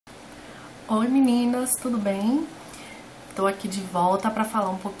Oi meninas, tudo bem? Tô aqui de volta para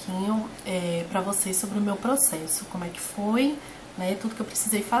falar um pouquinho para vocês sobre o meu processo, como é que foi, né, tudo que eu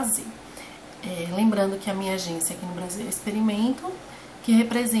precisei fazer. Lembrando que a minha agência aqui no Brasil é Experimento, que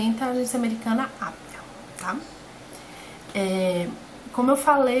representa a agência americana APTA, tá? Como eu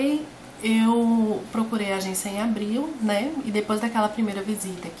falei, eu procurei a agência em abril, né, e depois daquela primeira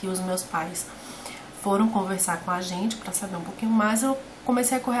visita que os meus pais foram conversar com a gente para saber um pouquinho mais, eu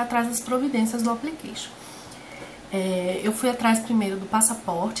comecei a correr atrás das providências do application. Eu fui atrás primeiro do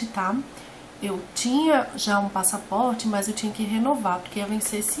passaporte, tá? Eu tinha já um passaporte, mas eu tinha que renovar, porque ia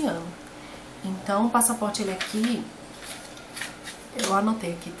vencer esse ano. Então, o passaporte, ele aqui, eu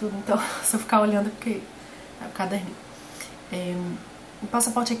anotei aqui tudo, então, se eu ficar olhando, porque é o caderninho. O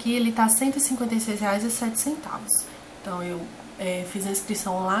passaporte aqui, ele tá R$ 156,07. Então, eu fiz a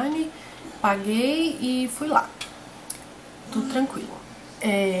inscrição online, paguei e fui lá. Tudo tranquilo.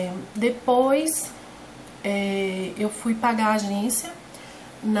 Depois, eu fui pagar a agência.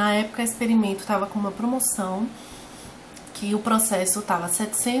 Na época, Experimento tava com uma promoção, que o processo tava R$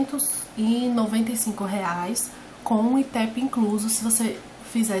 795 com o ITEP incluso, se você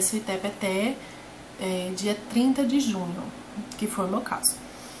fizesse o ITEP até dia 30 de junho, que foi o meu caso.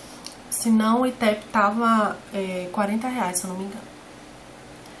 Se não, o ITEP tava R$ 40, se eu não me engano.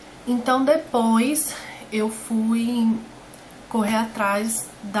 Então, depois, eu fui correr atrás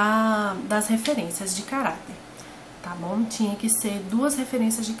das referências de caráter, tá bom? Tinha que ser 2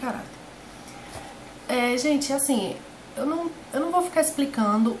 referências de caráter. Gente, assim, eu não vou ficar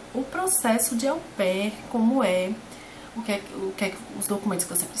explicando o processo de au pair, como é, os documentos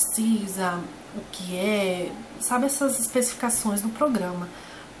que você precisa, o que é, sabe, essas especificações do programa,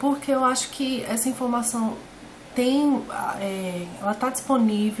 porque eu acho que essa informação ela tá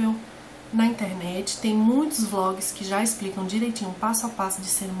disponível na internet, tem muitos vlogs que já explicam direitinho, passo a passo de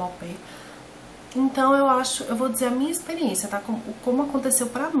ser um au pair. Então eu vou dizer a minha experiência, tá? Como aconteceu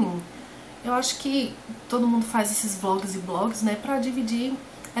pra mim. Eu acho que todo mundo faz esses vlogs e blogs, né, pra dividir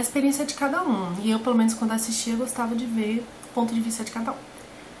a experiência de cada um. E eu, pelo menos, quando assistia, gostava de ver o ponto de vista de cada um.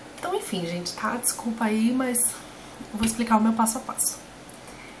 Então, enfim, gente, tá? Desculpa aí, mas eu vou explicar o meu passo a passo.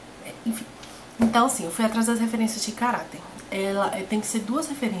 Enfim. Então, assim, eu fui atrás das referências de caráter. Tem que ser 2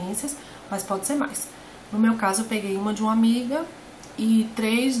 referências, mas pode ser mais. No meu caso, eu peguei uma de uma amiga e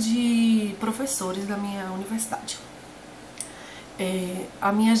 3 de professores da minha universidade.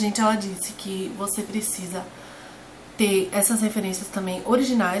 A minha agente, ela disse que você precisa ter essas referências também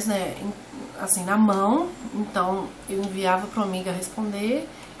originais, né, assim, na mão. Então, eu enviava para uma amiga responder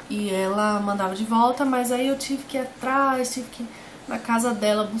e ela mandava de volta, mas aí eu tive que ir atrás, tive que ir na casa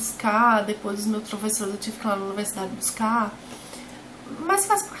dela buscar, depois dos meus professores eu tive que ir lá na universidade buscar, mas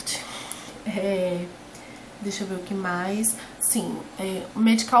faz parte. Deixa eu ver o que mais. Sim,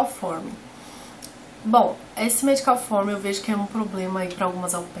 medical form. Bom, esse medical form eu vejo que é um problema aí para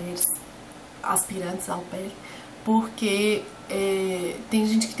algumas au pairs, aspirantes au pair, porque tem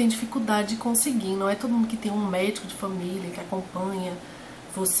gente que tem dificuldade de conseguir. Não é todo mundo que tem um médico de família que acompanha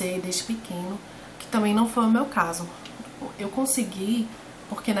você desde pequeno, que também não foi o meu caso. Eu consegui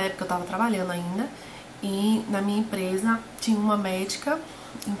porque na época eu estava trabalhando ainda e na minha empresa tinha uma médica,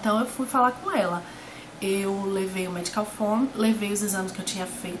 então eu fui falar com ela. Eu levei o medical form, levei os exames que eu tinha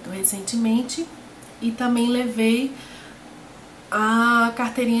feito recentemente e também levei a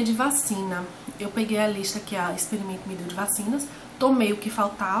carteirinha de vacina. Eu peguei a lista que a Experimento me deu de vacinas, tomei o que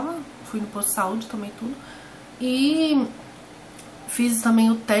faltava, fui no posto de saúde, tomei tudo e fiz também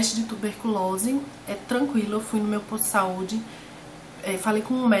o teste de tuberculose. É tranquilo, eu fui no meu posto de saúde, falei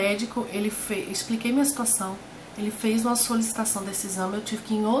com um médico, expliquei minha situação. Ele fez uma solicitação desse exame, eu tive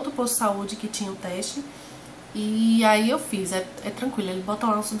que ir em outro posto de saúde que tinha o teste. E aí eu fiz, é tranquilo, ele bota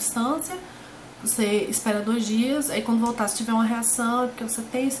lá uma substância, você espera 2 dias, aí quando voltar, se tiver uma reação, é porque você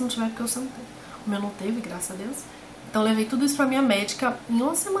tem, se não tiver, é porque você não tem. O meu não teve, graças a Deus. Então eu levei tudo isso pra minha médica, em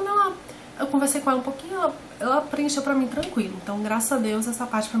uma semana eu conversei com ela um pouquinho, ela preencheu pra mim tranquilo. Então, graças a Deus, essa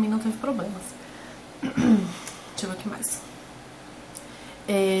parte pra mim não teve problemas. Deixa eu ver o que mais.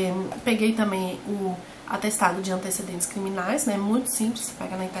 Peguei também o atestado de antecedentes criminais, né? Muito simples, você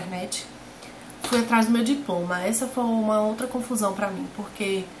pega na internet. Fui atrás do meu diploma. Essa foi uma outra confusão pra mim,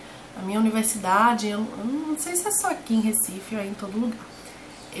 porque a minha universidade, eu não sei se é só aqui em Recife ou é em todo lugar.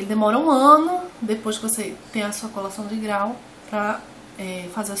 Ele demora 1 ano depois que você tem a sua colação de grau pra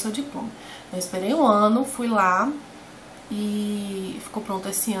fazer o seu diploma. Eu esperei 1 ano, fui lá e ficou pronto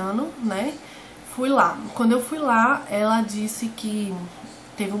esse ano, né? Fui lá. Quando eu fui lá, ela disse que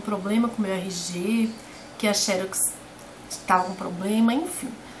teve um problema com o meu RG, que a Xerox estava com problema, enfim.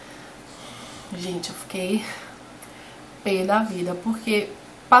 Gente, eu fiquei pé da vida, porque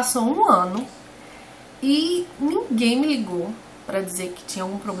passou um ano e ninguém me ligou pra dizer que tinha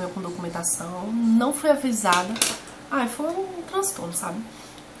algum problema com documentação, não fui avisada. Ai, foi um transtorno, sabe?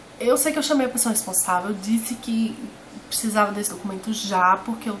 Eu sei que eu chamei a pessoa responsável, disse que precisava desse documento já,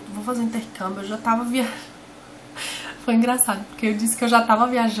 porque eu vou fazer intercâmbio, eu já tava viajando. Foi engraçado, porque eu disse que eu já tava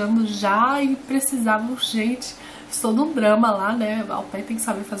viajando já e precisava urgente. Fiz todo um drama lá, né? O pé tem que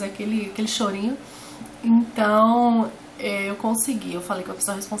saber fazer aquele chorinho. Então, eu consegui. Eu falei com a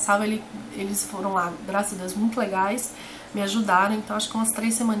pessoa responsável, eles foram lá, graças a Deus, muito legais, me ajudaram. Então, acho que umas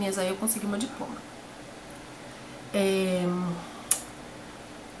 3 semaninhas aí eu consegui meu diploma.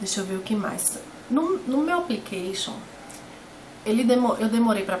 Deixa eu ver o que mais. No meu application, eu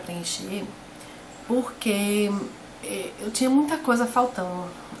demorei pra preencher porque eu tinha muita coisa faltando.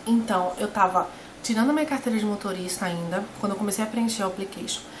 Então, eu tava tirando a minha carteira de motorista ainda, quando eu comecei a preencher o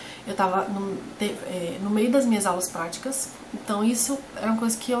application. Eu tava no meio das minhas aulas práticas, então isso era uma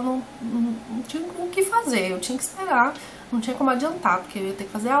coisa que eu não tinha o que fazer, eu tinha que esperar, não tinha como adiantar, porque eu ia ter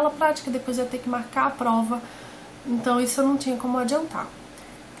que fazer a aula prática, depois eu ia ter que marcar a prova, então isso eu não tinha como adiantar.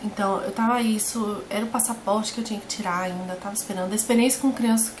 Então, era o passaporte que eu tinha que tirar ainda, tava esperando. A experiência com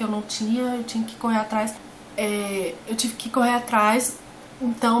criança que eu não tinha, eu tinha que correr atrás. Eu tive que correr atrás,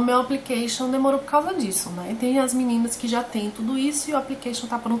 então meu application demorou por causa disso, né? Tem as meninas que já tem tudo isso e o application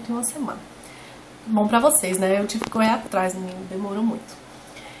tá pronto em uma semana. Bom pra vocês, né? Eu tive que correr atrás, demorou muito.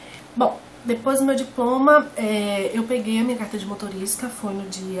 Bom, depois do meu diploma, eu peguei a minha carteira de motorista, foi no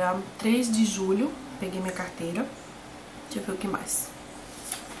dia 3 de julho, peguei minha carteira. Deixa eu ver o que mais.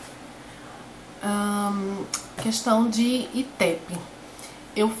 Questão de ITEP.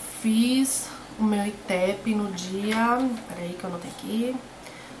 Eu fiz o meu ITEP no dia... Peraí que eu anotei aqui.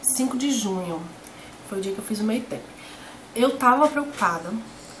 5 de junho. Foi o dia que eu fiz o meu ITEP. Eu tava preocupada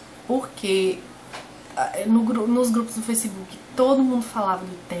porque nos grupos do Facebook todo mundo falava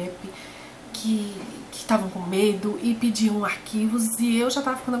do ITEP, que estavam com medo e pediam arquivos e eu já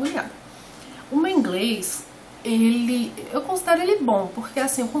tava ficando agoniada. O meu inglês, eu considero ele bom, porque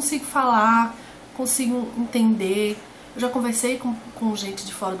assim, eu consigo falar, consigo entender, eu já conversei com gente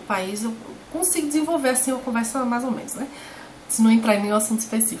de fora do país, eu consigo desenvolver assim uma conversa mais ou menos, né? Se não entrar em nenhum assunto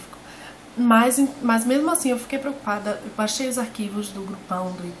específico. Mas mesmo assim eu fiquei preocupada, eu baixei os arquivos do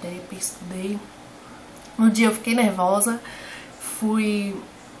grupão, do ITEP, estudei. No dia eu fiquei nervosa, fui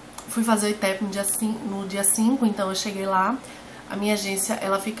fazer o ITEP no dia 5, então eu cheguei lá. A minha agência,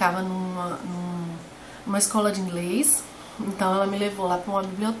 ela ficava numa escola de inglês, então ela me levou lá para uma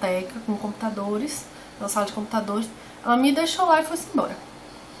biblioteca com computadores, uma sala de computadores. Ela me deixou lá e foi embora.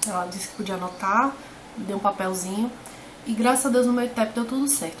 Ela disse que podia anotar, me deu um papelzinho. E graças a Deus no meu ITEP deu tudo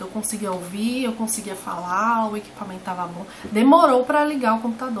certo. Eu conseguia ouvir, eu conseguia falar, o equipamento estava bom. Demorou para ligar o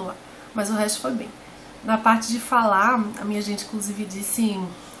computador, mas o resto foi bem. Na parte de falar, a minha gente inclusive disse,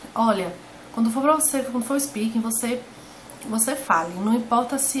 olha, quando for o speaking, você fale. Não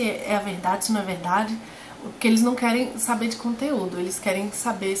importa se é a verdade, se não é verdade, porque eles não querem saber de conteúdo, eles querem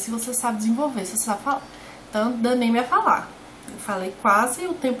saber se você sabe desenvolver, se você sabe falar. Então, danei-me a falar. Eu falei quase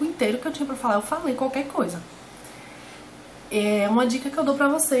o tempo inteiro que eu tinha pra falar, eu falei qualquer coisa. É uma dica que eu dou pra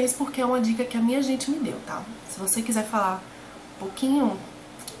vocês, porque é uma dica que a minha gente me deu, tá? Se você quiser falar um pouquinho,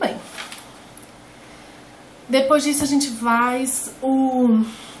 tudo bem. Depois disso a gente faz o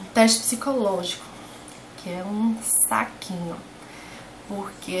teste psicológico, que é um saquinho,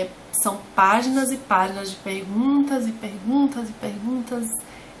 porque são páginas e páginas de perguntas e perguntas e perguntas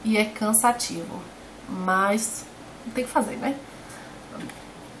e é cansativo, mas tem que fazer, né?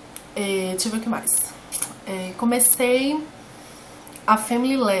 Deixa eu ver o que mais. Comecei a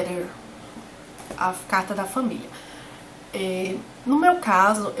Family Letter, a carta da família. No meu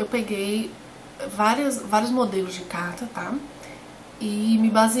caso, eu peguei vários modelos de carta, tá? E me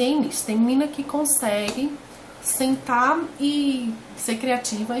baseei nisso. Tem menina que consegue sentar e ser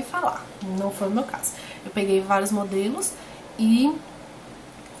criativa e falar. Não foi o meu caso. Eu peguei vários modelos e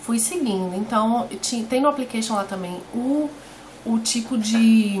fui seguindo. Então, tem no application lá também o tipo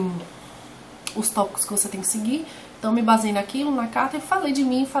de... os tópicos que você tem que seguir. Então, me baseei naquilo, na carta, e falei de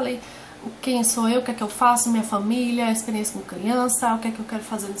mim, falei quem sou eu, o que é que eu faço, minha família, a experiência com criança, o que é que eu quero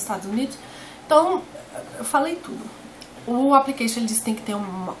fazer nos Estados Unidos. Então, eu falei tudo. O application, ele diz que tem que ter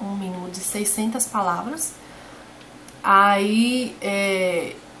um mínimo de 600 palavras. Aí,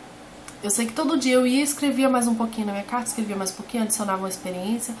 eu sei que todo dia eu ia, escrevia mais um pouquinho na minha carta, escrevia mais um pouquinho, adicionava uma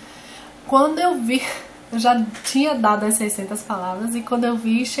experiência. Quando eu vi, eu já tinha dado as 600 palavras, e quando eu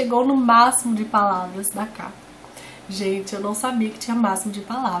vi, chegou no máximo de palavras da carta. Gente, eu não sabia que tinha máximo de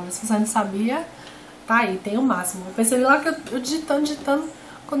palavras. Se você não sabia, tá aí, tem o máximo. Eu percebi lá que eu digitando,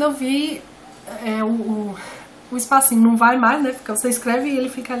 quando eu vi o espacinho não vai mais, né? Porque você escreve e ele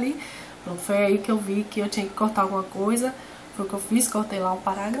fica ali. Pronto, foi aí que eu vi que eu tinha que cortar alguma coisa. Foi o que eu fiz, cortei lá um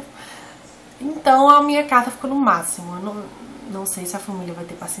parágrafo. Então a minha carta ficou no máximo. Eu não sei se a família vai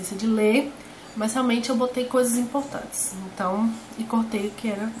ter paciência de ler, mas realmente eu botei coisas importantes. Então, e cortei o que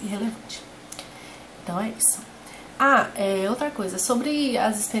era irrelevante. Então é isso. Outra coisa, sobre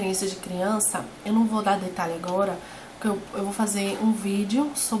as experiências de criança, eu não vou dar detalhe agora, porque eu vou fazer um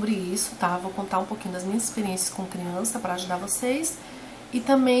vídeo sobre isso, tá? Vou contar um pouquinho das minhas experiências com criança para ajudar vocês. E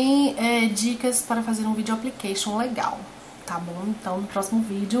também dicas para fazer um vídeo application legal, tá bom? Então no próximo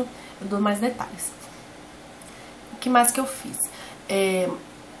vídeo eu dou mais detalhes. O que mais que eu fiz?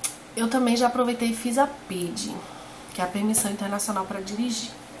 Eu também já aproveitei e fiz a PID, que é a Permissão Internacional para Dirigir.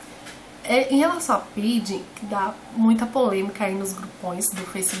 Em relação à PID, que dá muita polêmica aí nos grupões do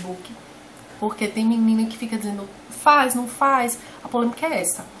Facebook, porque tem menina que fica dizendo faz, não faz, a polêmica é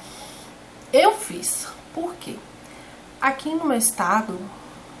essa. Eu fiz, por quê? Aqui no meu estado,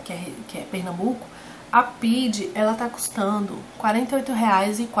 que é Pernambuco, a PID, ela tá custando R$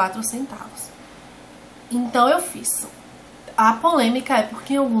 48,04. Então eu fiz. A polêmica é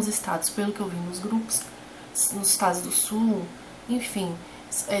porque em alguns estados, pelo que eu vi nos grupos, nos estados do sul, enfim,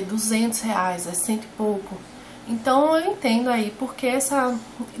 é R$200, é cento e pouco. Então eu entendo aí porque essa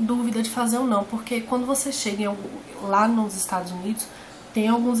dúvida de fazer ou não, porque quando você chega lá nos Estados Unidos, tem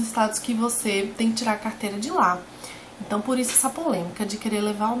alguns estados que você tem que tirar a carteira de lá. Então por isso essa polêmica de querer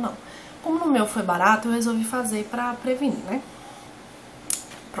levar ou não. Como no meu foi barato, eu resolvi fazer pra prevenir, né?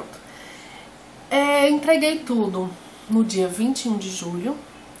 Pronto. Entreguei tudo no dia 21 de julho,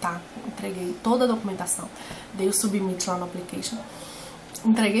 tá? Entreguei toda a documentação. Dei o submit lá no application.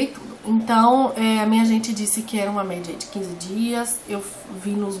 Entreguei tudo. Então, a minha gente disse que era uma média de 15 dias. Eu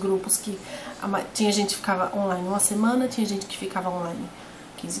vi nos grupos que tinha gente que ficava online uma semana, tinha gente que ficava online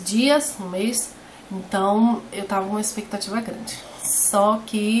 15 dias, um mês. Então, eu tava com uma expectativa grande. Só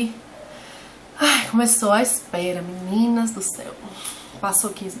que começou a espera, meninas do céu. Passou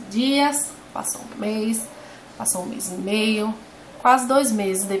 15 dias, passou um mês e meio, quase 2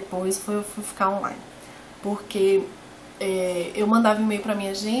 meses depois eu fui ficar online. Porque eu mandava e-mail pra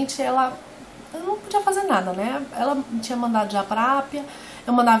minha gente, eu não podia fazer nada, né? Ela tinha mandado já pra Ápia,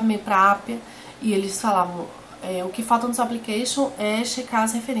 eu mandava e-mail pra Ápia e eles falavam, o que falta no seu application é checar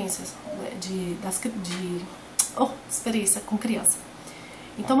as referências de experiência com criança.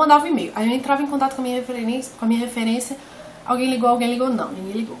 Então eu mandava e-mail, aí eu entrava em contato com a minha referência, alguém ligou, não,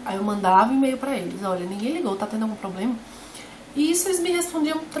 ninguém ligou. Aí eu mandava e-mail pra eles, olha, ninguém ligou, tá tendo algum problema? E isso eles me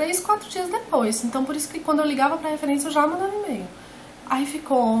respondiam 3, 4 dias depois. Então por isso que quando eu ligava pra referência eu já mandava e-mail. Aí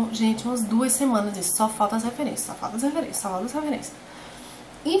ficou, gente, umas 2 semanas disso, só falta as referências, só falta as referências, só falta as referências.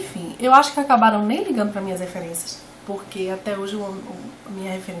 Enfim, eu acho que acabaram nem ligando pra minhas referências, porque até hoje a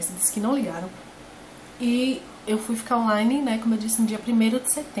minha referência disse que não ligaram. E eu fui ficar online, né, como eu disse, no dia 1º de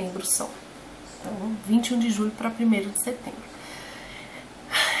setembro só. Então, 21 de julho para 1º de setembro.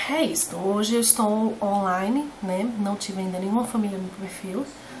 É isso, hoje eu estou online, né, não tive ainda nenhuma família no perfil,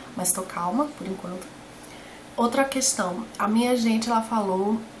 mas estou calma, por enquanto. Outra questão, a minha gente, ela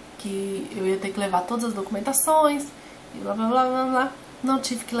falou que eu ia ter que levar todas as documentações, e blá blá blá blá blá, não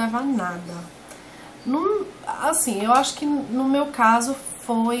tive que levar nada. Assim, eu acho que no meu caso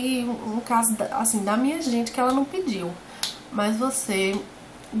foi um caso, assim, da minha gente que ela não pediu, mas você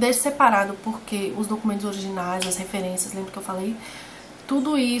deixe separado, porque os documentos originais, as referências, lembra que eu falei?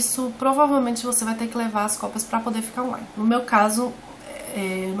 Tudo isso, provavelmente você vai ter que levar as cópias para poder ficar online. No meu caso,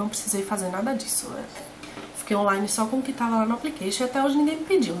 eu não precisei fazer nada disso. Fiquei online só com o que estava lá no application e até hoje ninguém me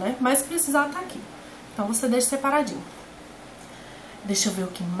pediu, né? Mas se precisar, tá aqui. Então você deixa separadinho. Deixa eu ver o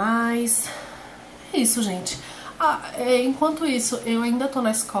que mais. É isso, gente. Enquanto isso, eu ainda tô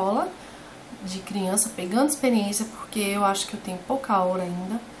na escola de criança, pegando experiência, porque eu acho que eu tenho pouca hora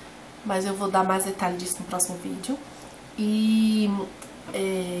ainda. Mas eu vou dar mais detalhe disso no próximo vídeo. E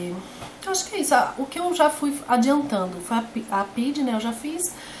eu acho que é isso. O que eu já fui adiantando foi a PID, né? Eu já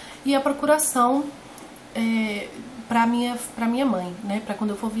fiz. E a procuração pra minha mãe, né? Pra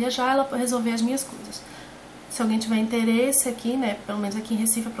quando eu for viajar, ela resolver as minhas coisas. Se alguém tiver interesse aqui, né? Pelo menos aqui em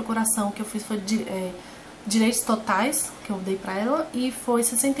Recife, a procuração que eu fiz foi direitos totais, que eu dei pra ela, e foi R$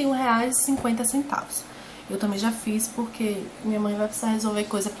 61,50. Eu também já fiz porque minha mãe vai precisar resolver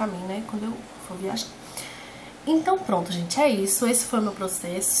coisa pra mim, né? Quando eu for viajar. Então pronto, gente, é isso. Esse foi o meu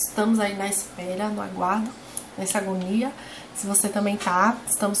processo. Estamos aí na espera, no aguardo, nessa agonia. Se você também tá,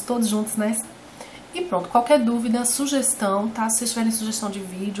 estamos todos juntos nessa. E pronto, qualquer dúvida, sugestão, tá? Se vocês tiverem sugestão de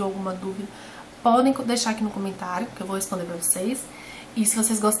vídeo, alguma dúvida, podem deixar aqui no comentário, que eu vou responder pra vocês. E se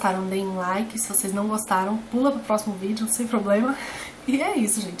vocês gostaram, deem um like. Se vocês não gostaram, pula pro próximo vídeo, sem problema. E é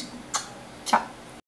isso, gente.